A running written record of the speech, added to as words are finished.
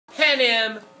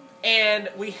him, and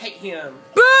we hate him.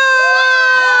 Boo!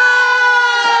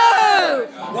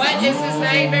 What is his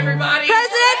name, everybody?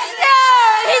 President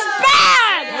Snow! He's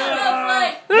bad!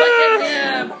 Look at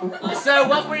him! So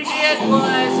what we did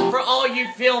was, for all you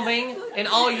filming and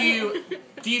all you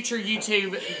future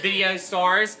YouTube video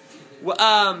stars,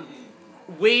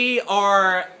 we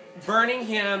are burning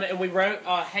him, and we wrote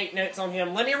hate notes on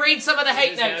him. Let me read some of the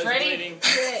hate notes. Ready?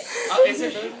 Is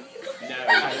it bleeding? No.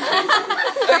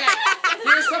 Okay,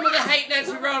 here's some of the hate notes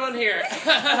we wrote on here.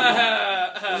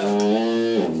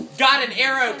 Got an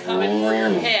arrow coming for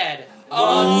your head.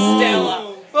 Oh,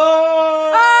 Stella.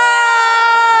 Oh!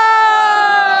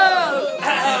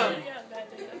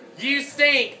 You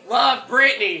stink. Love,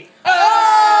 Brittany. Oh!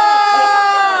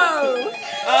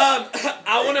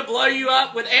 I want to blow you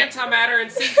up with antimatter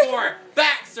and C4.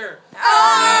 Baxter. Oh!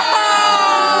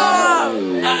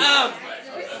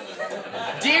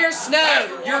 Dear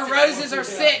Snow, your roses are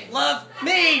sick. Love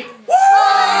me. Woo!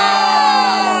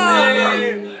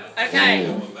 Okay.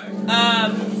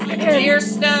 Dear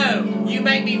Snow, you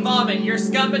make me vomit. You're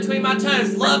scum between my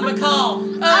toes. Love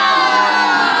McCall.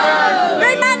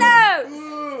 Read my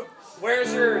note!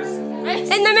 Where's yours?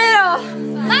 In the middle.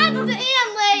 Mine's at the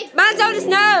end, Lee. Mine's on his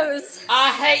nose.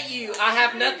 I hate you. I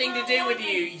have nothing to do with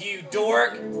you. You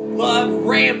dork. Love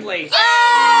Rampley. Oh!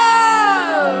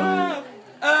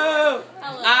 Oh!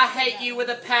 I hate you with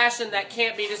a passion that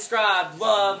can't be described.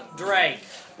 Love Drake.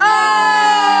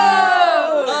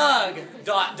 Oh! Ugh. ...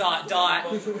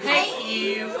 Hate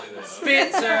you,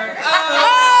 Spencer. Oh!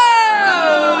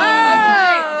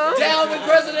 Okay. Down with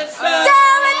President Snow.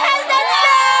 Down with President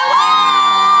Snow!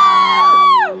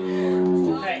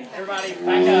 Okay, everybody,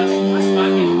 back up. This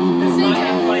might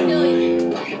get playing.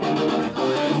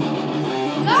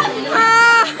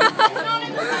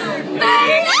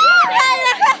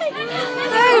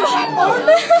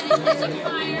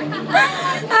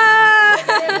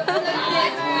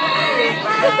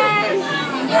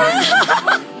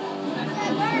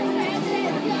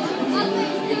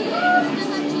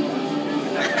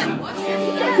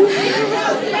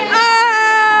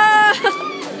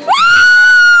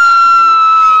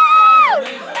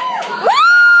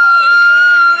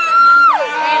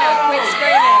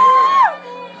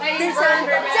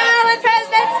 Down with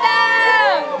President Snow!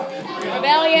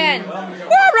 Rebellion!